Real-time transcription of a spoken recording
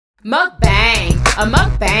Mukbang, a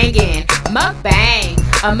mukbangin', mukbang,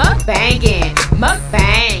 a mukbangin',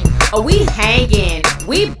 mukbang. Oh, we hangin',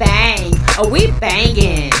 we bang, oh, we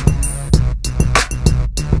bangin'.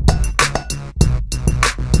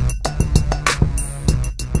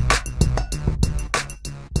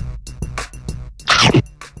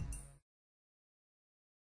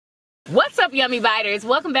 What's up, Yummy Biters?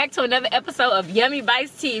 Welcome back to another episode of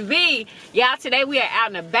YummyBitesTV. Y'all, today we are out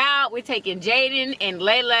and about. We're taking Jaden and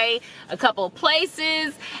Lele a couple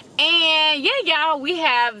places. And yeah, y'all, we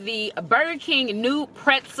have the Burger King new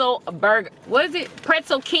pretzel burger. What is it?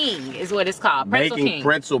 Pretzel King is what it's called. Pretzel King.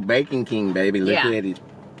 Pretzel Bacon King, baby. Look at it.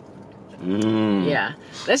 Yeah.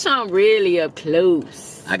 Let's show them really up close.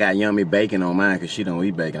 I got yummy bacon on mine because she don't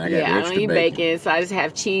eat bacon. I got extra I don't eat bacon, so I just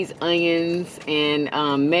have cheese, onions, and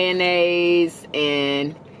mayonnaise,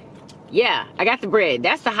 and yeah, I got the bread.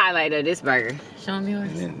 That's the highlight of this burger. Show them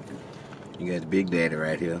yours. And then you got the Big Daddy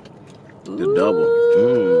right here. The double.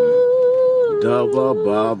 Double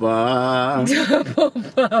baba. Double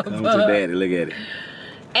baba. Come to Daddy. Look at it.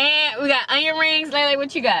 And we got onion rings. Lele,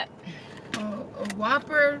 what you got? A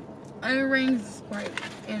Whopper, onion rings, Sprite,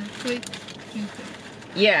 and Twix juice.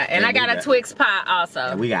 Yeah, and I got a Twix pie also.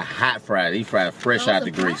 And we got hot fries. These fries fresh out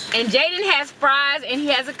the grease. And Jaden has fries and he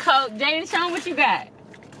has a Coke. Jaden, show him what you got.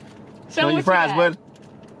 Show him your fries, bud.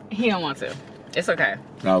 He don't want to. It's okay.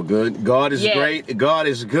 Oh, good. God is great. God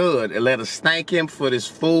is good. And let us thank him for this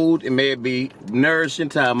food. And may it be nourishing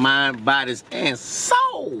to our mind, bodies, and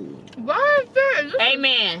soul. Why is that?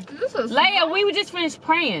 Amen. Leia, we were just finished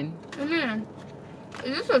praying. Amen.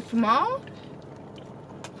 Is this a small?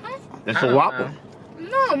 Huh? That's a Whopper.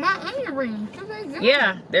 No, my onion rings.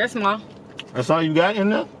 Yeah, they're small. That's all you got in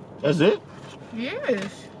there? That's it?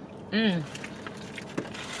 Yes.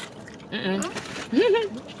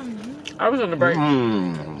 I was on the break.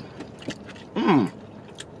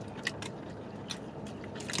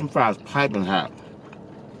 Them fries piping hot.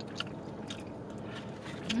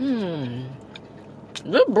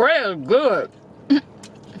 This bread is good.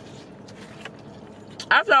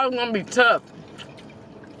 I thought it was gonna be tough.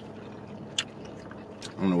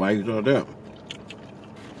 I don't know why you thought that.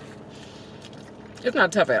 It's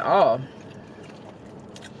not tough at all.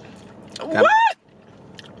 What?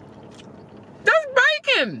 That's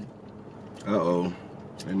bacon. Uh-oh.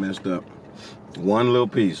 They messed up. One little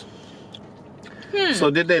piece.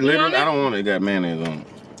 So did they literally? I don't want it. Got mayonnaise on it.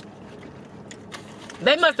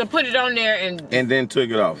 They must have put it on there and then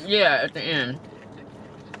took it off. Yeah, at the end.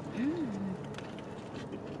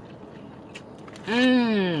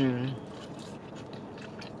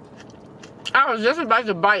 I was just about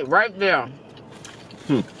to bite right there.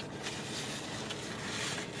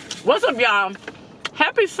 What's up, y'all?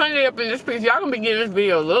 Happy Sunday up in this piece. Y'all gonna be getting this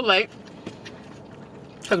video a little late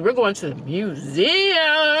because we're going to the museum.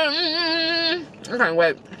 I can't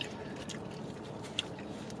wait.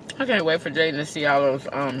 I can't wait for Jaden to see all those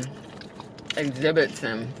exhibits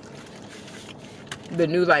and the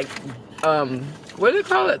new, like, what do they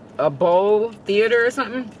call it? A bowl theater or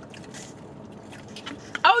something?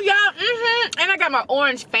 Oh, y'all, and I got my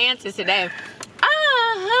orange Fanta today.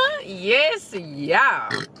 Yes,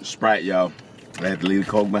 y'all. Sprite, y'all. I had to leave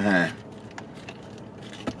the Coke behind.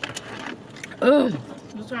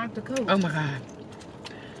 What's wrong with the Coke? Oh, my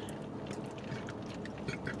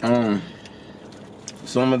God.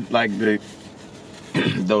 Some of, like,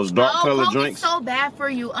 those dark colored Coke drinks. Is so bad for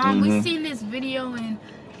you. We've seen this video in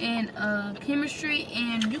chemistry,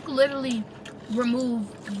 and you could literally remove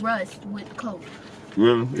rust with Coke.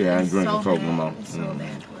 Really? Yeah, I ain't drinking so Coke bad. no more. It's so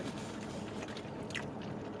bad for you.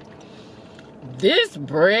 This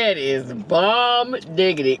bread is bomb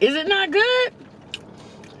diggity. Is it not good?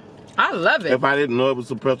 I love it. If I didn't know it was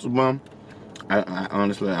a pretzel bomb, I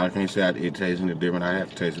honestly, I can't say it tastes any different. I have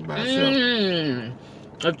to taste it by itself.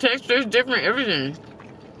 The texture is different, everything.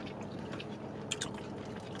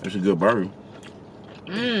 It's a good burger.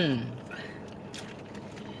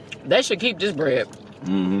 They should keep this bread.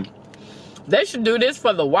 They should do this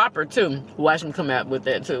for the Whopper too. Watch them come out with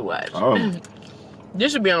that too. Watch. Oh.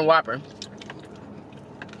 This should be on Whopper.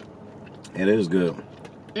 It is good.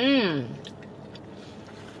 I'm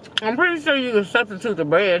pretty sure you can substitute the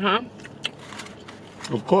bread, huh?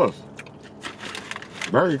 Of course.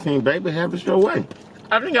 Burger King, baby, have it your way.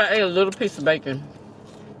 I think I ate a little piece of bacon.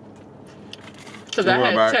 Because I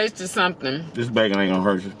had tasted something. This bacon ain't gonna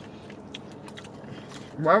hurt you.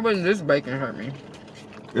 Why wouldn't this bacon hurt me?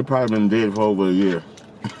 It probably been dead for over a year.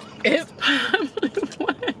 It's probably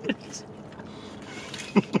what?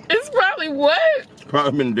 It's probably what?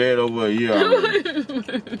 Probably been dead over a year already.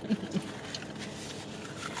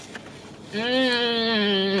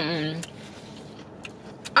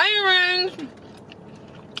 Onion earrings.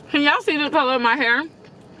 Can y'all see the color of my hair?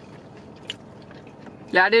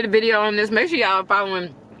 Y'all did a video on this. Make sure y'all are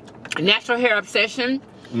following Natural Hair Obsession.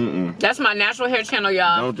 That's my natural hair channel,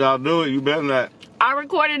 y'all. Don't y'all do it. You better not. I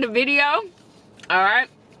recorded the video. All right.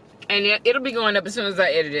 And it'll be going up as soon as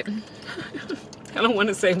I edit it. I don't want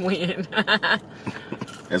to say when.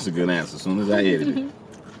 That's a good answer. As soon as I edit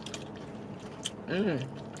it.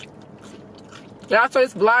 Y'all, so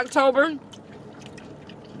it's Vlogtober.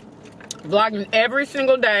 Vlogging every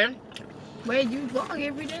single day. Wait, you vlog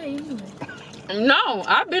every day anyway? No,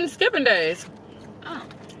 I've been skipping days. Oh.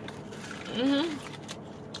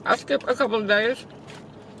 I skip a couple of days.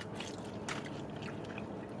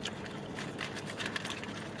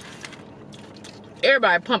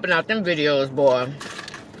 Everybody pumping out them videos, boy.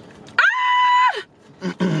 Ah!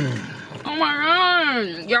 Oh my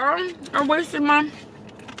God, y'all! I wasted my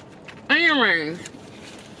earrings.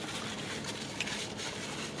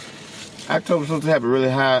 October's supposed to have a really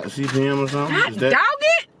high CPM or something. Hot dog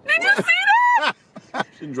it? Did you see that?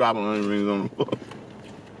 She dropping onion rings on the floor.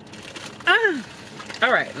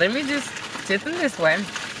 All right, let me just tip them this way.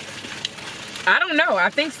 I don't know. I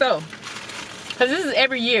think so. Because this is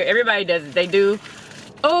every year. Everybody does it. They do.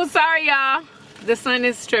 Oh, sorry, y'all. The sun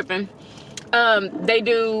is tripping. They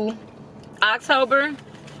do October.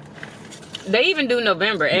 They even do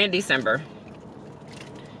November and December.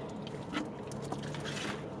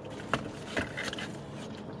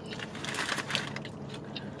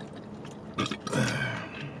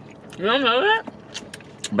 You don't know that?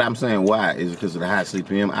 But I'm saying why? Is it because of the high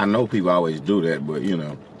CPM? I know people always do that, but you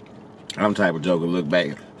know, I'm the type of joker look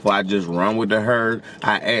back. Before I just run with the herd,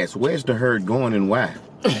 I ask, where's the herd going and why?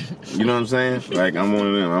 You know what I'm saying? Like, I'm one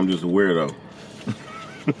of them. I'm just a weirdo.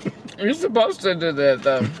 You're supposed to do that,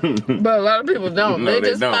 though. But a lot of people don't. No, they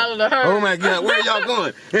just don't. follow the herd. Oh, my God. Where y'all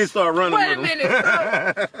going? They start running Wait a with them. minute.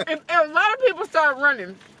 So, if a lot of people start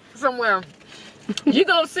running somewhere, you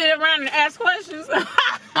gonna sit around and ask questions?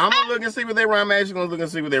 I'm gonna look and see what they run. I'm actually gonna look and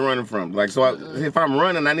see what they're running from. Like, so if I'm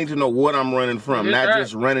running, I need to know what I'm running from, not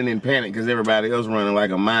just running in panic because everybody else running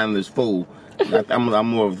like a mindless fool. I'm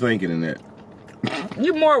more of a thinker than that.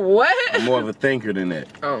 You more what? I'm more of a thinker than that.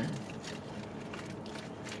 Oh.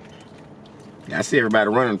 I see everybody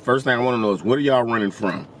running. First thing I want to know is what are y'all running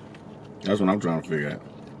from? That's what I'm trying to figure out.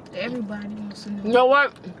 Everybody wants to know. You know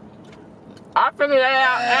what? I figured that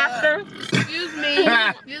out after. Excuse me.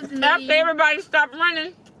 Excuse me. After everybody stopped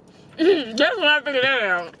running. That's when I figured that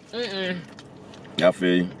out. I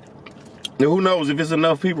feel you. Now, who knows if it's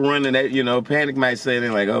enough people running that, you know, panic might say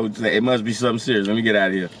they're like, oh, it must be something serious. Let me get out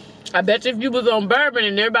of here. I bet you if you was on Bourbon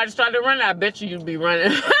and everybody started running, I bet you'd be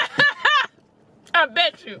running. I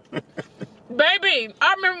bet you. Baby,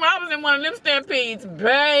 I remember when I was in one of them stampedes,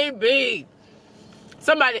 baby.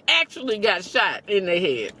 Somebody actually got shot in the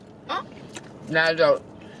head. Huh? Now, though,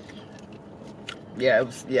 yeah, it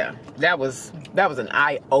was, yeah, that was an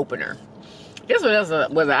eye opener. Guess what else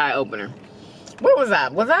was an eye opener? Where was I?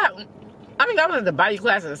 I think I was at the body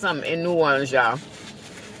class or something in New Orleans, y'all.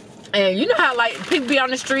 And you know how like people be on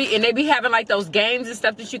the street and they be having like those games and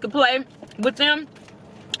stuff that you could play with them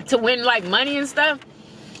to win like money and stuff.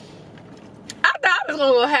 I thought I was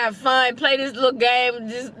gonna go have fun, play this little game.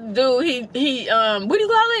 This dude, he what do you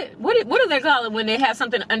call it? What do they call it when they have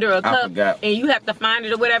something under a cup and you have to find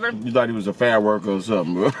it or whatever? You thought he was a fair worker or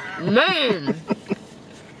something, bro. Man.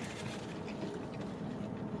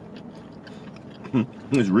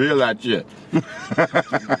 It's real out here.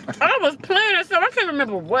 I was playing or something. I can't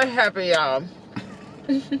remember what happened, y'all.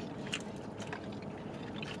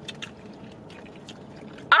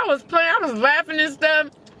 I was playing, I was laughing and stuff.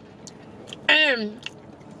 And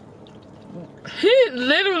he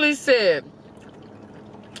literally said,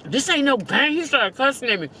 this ain't no game. He started cussing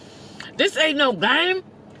at me. This ain't no game.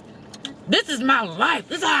 This is my life.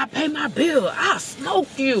 This is how I pay my bill. I'll smoke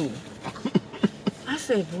you. I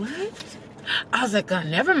said, what? I was like,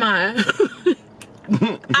 never mind.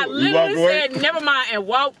 I literally said, never mind, and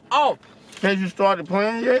walked off. Have you started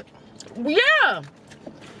playing yet? Yeah.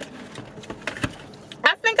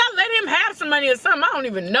 I think I let him have some money or something. I don't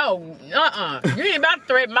even know. You ain't about to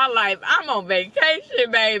threaten my life. I'm on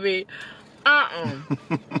vacation, baby.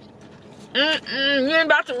 You ain't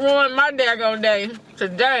about to ruin my daggone day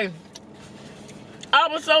today. I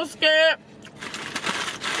was so scared.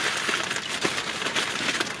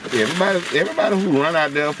 Everybody who run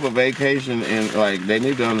out there for vacation, and like, they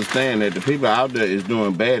need to understand that the people out there is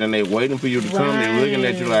doing bad and they waiting for you to come. They're looking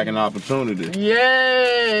at you like an opportunity.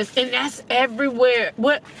 Yes, and that's everywhere.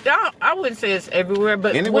 What I wouldn't say it's everywhere,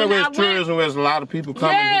 but anywhere where it's tourism, where there's a lot of people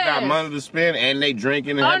coming who got money to spend and they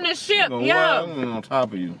drinking and on the ship, yeah, on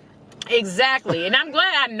top of you. Exactly. And I'm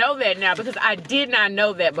glad I know that now because I did not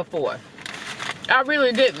know that before. I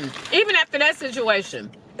really didn't. Even after that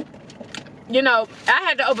situation. You know, I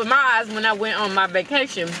had to open my eyes when I went on my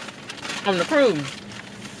vacation on the cruise.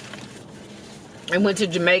 And went to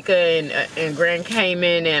Jamaica and Grand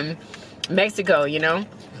Cayman and Mexico, you know.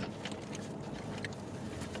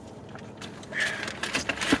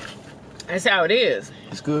 That's how it is.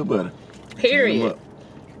 It's good, buddy. Period.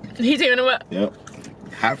 He tearing them up? Yep.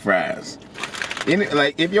 Hot fries.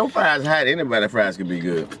 Like, if your fries hot, anybody's fries can be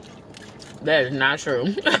good. That is not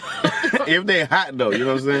true. If they hot, though, you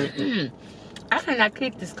know what I'm saying? I cannot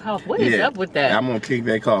kick this cough. What is up with that? I'm going to kick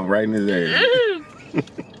that cough right in his ass.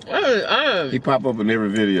 He pop up in every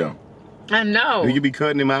video. I know. Do you be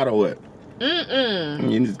cutting him out or what?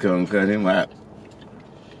 Mm-mm. You just come cut him out.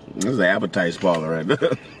 This is an appetite spoiler right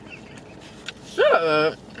there. Shut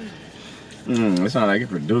up. It sounds like it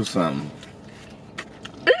produced something.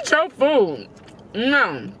 Eat your food.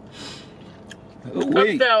 No.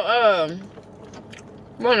 Wait.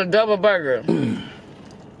 Want a double burger.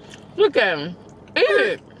 Look at him. Eat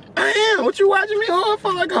it. I am. What you watching me on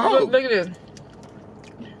for like a hoe? Look at this.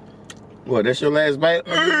 What, that's your last bite?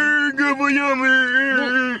 Good for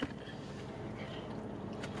yummy.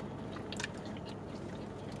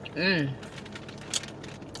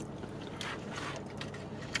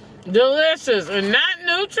 Delicious and not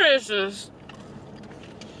nutritious.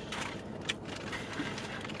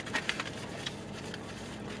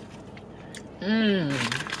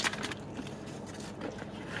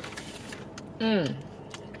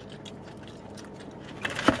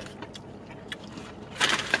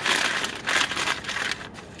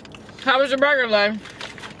 How was your burger, Lay?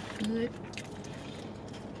 Good.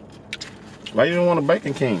 Why you don't want a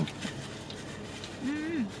Bacon King?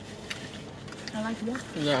 I like Whoppers.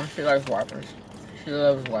 Yeah, she likes Whoppers. She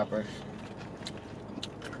loves Whoppers.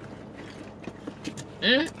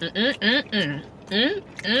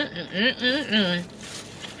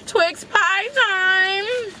 Twix pie time.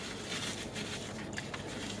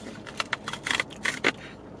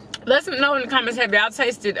 Let us know in the comments, have y'all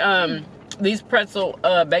tasted these pretzel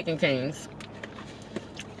Bacon Kings?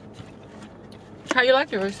 How you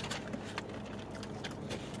like yours?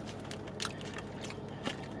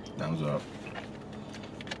 Thumbs up.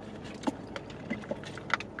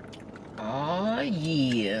 Oh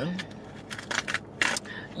yeah.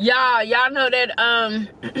 Y'all know that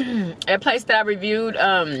that place that I reviewed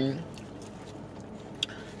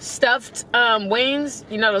stuffed wings,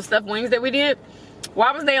 you know those stuffed wings that we did?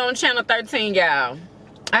 Why was they on channel 13, y'all?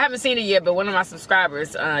 I haven't seen it yet, but one of my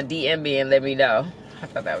subscribers DM'd me and let me know. I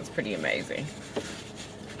thought that was pretty amazing.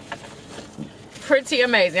 Pretty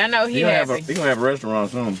amazing. I know he happy. He gonna have a restaurant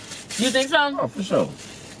soon. You think so? Oh, for sure.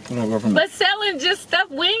 But selling just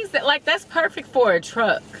stuffed wings, that's perfect for a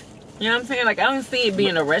truck. You know what I'm saying? Like, I don't see it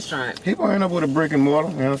being a restaurant. He gonna end up with a brick and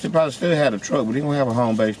mortar. You know, he probably still had a truck, but he gonna have a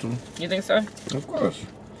home base too. You think so? Of course.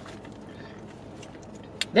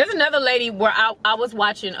 There's another lady where I was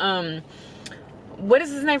watching, what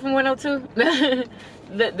is his name from 102?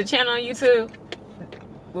 the channel on YouTube?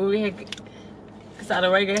 Where we had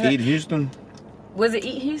Eat Houston? Was it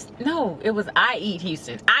Eat Houston? No, it was I Eat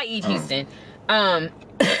Houston. I Eat Houston.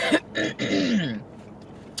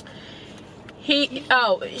 He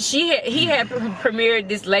had premiered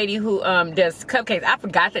this lady who does cupcakes. I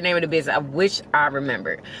forgot the name of the business. I wish I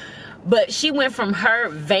remembered. But she went from her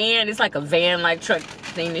van, it's like a van like truck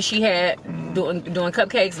thing that she had doing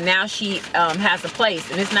cupcakes. Now she has a place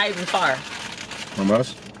and it's not even far from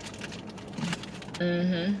us.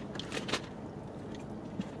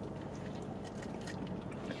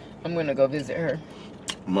 I'm gonna go visit her.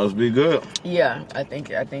 Must be good. Yeah, I think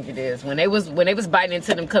it is. When they was biting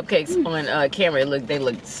into them cupcakes on camera, they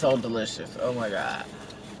looked so delicious. Oh my god.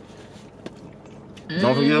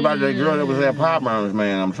 Don't forget about that girl that was at Pop Burns,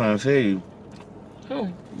 man. I'm trying to tell you. Who?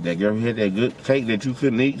 That girl who had that good cake that you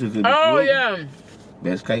couldn't eat. Oh yeah.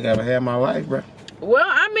 Best cake I ever had in my life, bro. Well,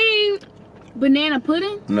 I mean, banana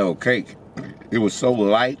pudding? No, cake. It was so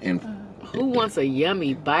light and. Who wants a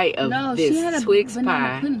yummy bite of this she had a Twix banana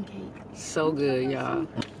pie? Pudding cake. So good, y'all.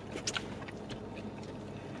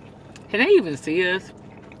 Can they even see us?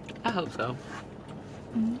 I hope so.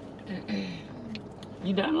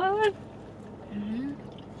 You done, Lauren?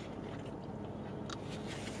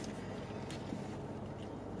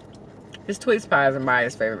 This Twix pie is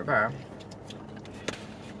Maya's favorite pie.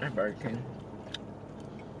 At Burger King.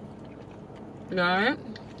 You alright?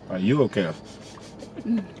 Are you okay?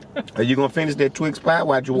 Are you gonna finish that Twix pie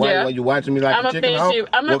while you watching me like a chicken hawk?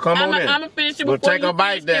 Well, come on in. I'm gonna finish it before take a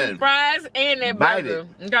bite then. Fries and that bite burger.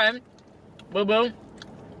 Okay. Boom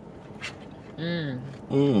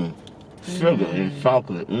boom. Sugar and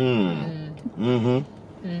chocolate. And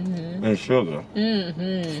sugar.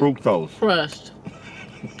 Fructose. Crushed.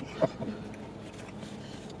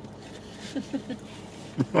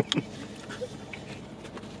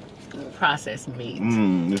 Processed meat.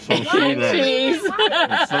 It's so sweet. Cheese.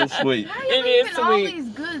 It's so sweet. It is all sweet. these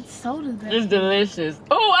good sodas. It's delicious.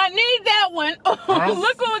 Oh, I need that one. Oh, Huh?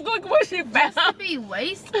 look what she That's to found. be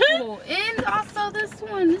wasteful. And also this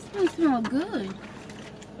one smells good.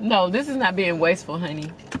 No, this is not being wasteful,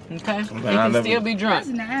 honey. Okay? It can still be drunk.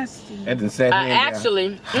 That's nasty. It done sat here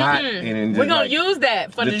Actually, hot and it just we're gonna like, use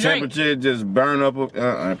that for the drink. temperature just burn up. It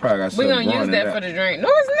probably got We're gonna something use going that in for there. the drink. No,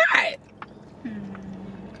 it's not.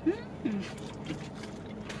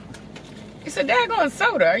 It's a daggone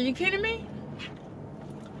soda. Are you kidding me?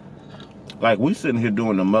 Like, we sitting here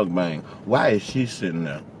doing the mukbang. Why is she sitting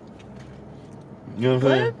there? You know what I'm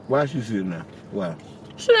saying? Why is she sitting there? Why?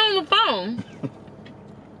 She on the phone.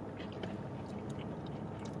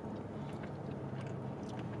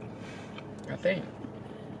 I think.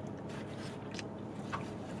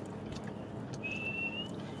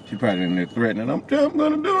 She probably in there threatening. I'm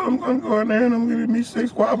gonna do it. I'm gonna go in there and I'm gonna get me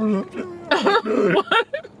 6 whoppers. I'm gonna do it.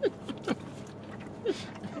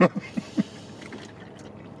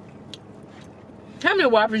 How many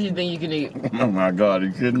Whoppers you think you can eat? Oh my God, are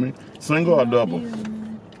you kidding me? Single or double?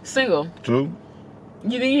 Single. 2?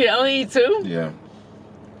 You think you can only eat 2? Yeah.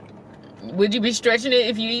 Would you be stretching it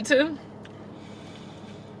if you eat 2?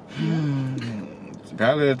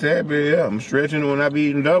 Probably a tad bit, yeah. I'm stretching when I be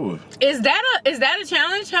eating doubles. Is that a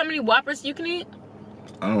challenge? How many Whoppers you can eat?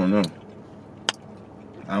 I don't know.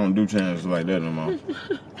 I don't do challenges like that no more.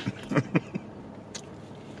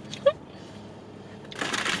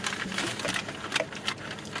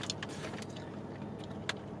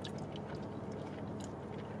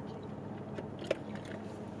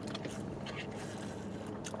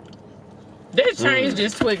 They changed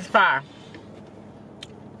this Twix pie.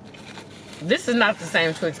 This is not the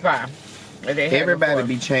same Twix pie that they had Everybody before.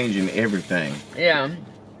 be changing everything. Yeah.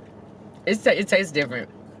 It tastes different.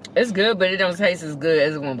 It's good, but it don't taste as good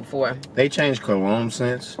as the one before. They changed cologne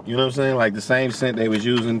scents. You know what I'm saying? Like the same scent they was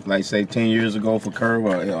using, like say 10 years ago for Curve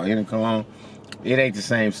or any cologne. It ain't the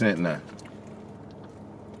same scent now.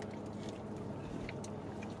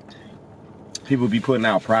 People be putting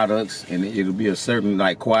out products and it'll be a certain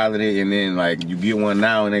like quality, and then like you get one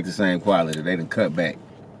now and it ain't the same quality. They done cut back.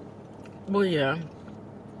 Well, yeah.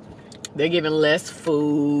 They're giving less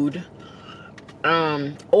food.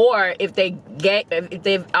 Or if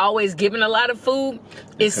they've always given a lot of food,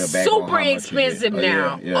 it's cut back on super how much you expensive get.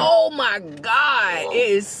 now. Yeah. Oh my God, it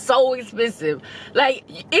is so expensive. Like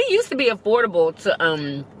it used to be affordable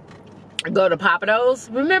to go to Papados.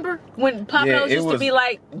 Remember when Papados used to be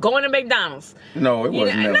like going to McDonald's? No, it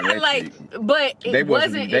wasn't never not that like, cheap. but it They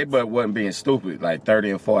wasn't. wasn't being stupid. Like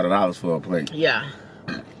 $30 and $40 for a plate. Yeah.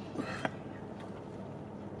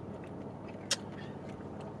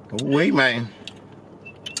 Wait, man.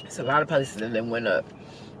 It's a lot of places that went up.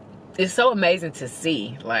 It's so amazing to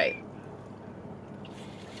see, like,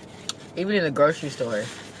 even in the grocery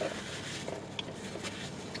stores.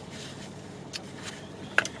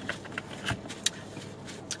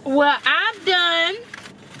 Well, I'm done.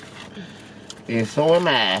 And so am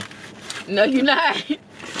I. No, you're not.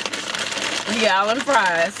 Yeah, all them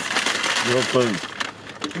fries. Real food.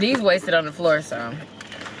 These wasted on the floor, so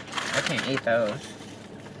I can't eat those.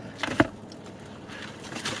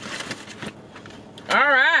 All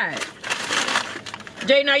right.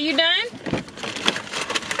 Jayden, are you done?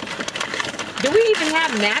 Do we even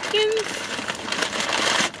have napkins?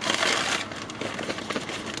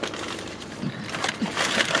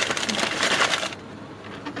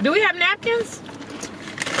 Do we have napkins?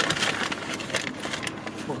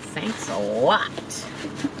 Well, thanks a lot.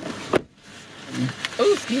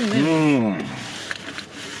 Oh, excuse me.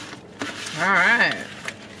 All right.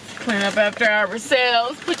 Clean up after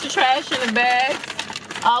ourselves. Put your trash in the bags.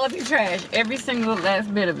 All of your trash. Every single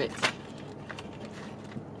last bit of it.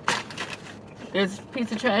 There's a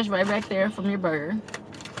piece of trash right back there from your burger.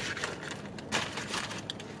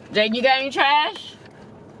 Jayden, you got any trash?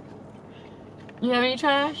 You have any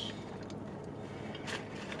trash?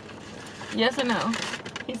 Yes or no?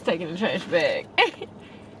 He's taking the trash bag.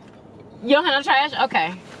 You don't have no trash?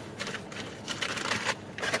 Okay.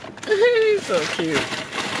 He's so cute.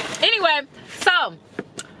 Anyway, so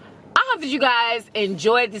I hope that you guys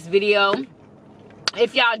enjoyed this video.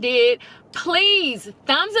 If y'all did, please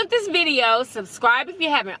thumbs up this video. Subscribe if you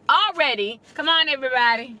haven't already. Come on,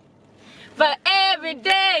 everybody. For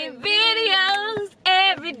everyday videos.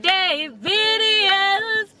 Everyday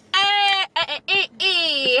videos.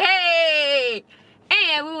 Hey.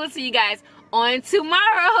 And we will see you guys on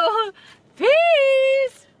tomorrow.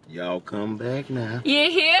 Peace. Y'all come back now. You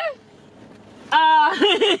hear?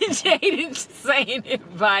 Jaden saying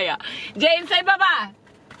it. Bye, y'all. Jaden, say bye-bye.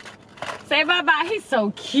 Say bye-bye. He's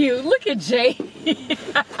so cute. Look at Jaden.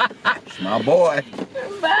 It's my boy.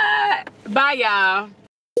 Bye. Bye, y'all.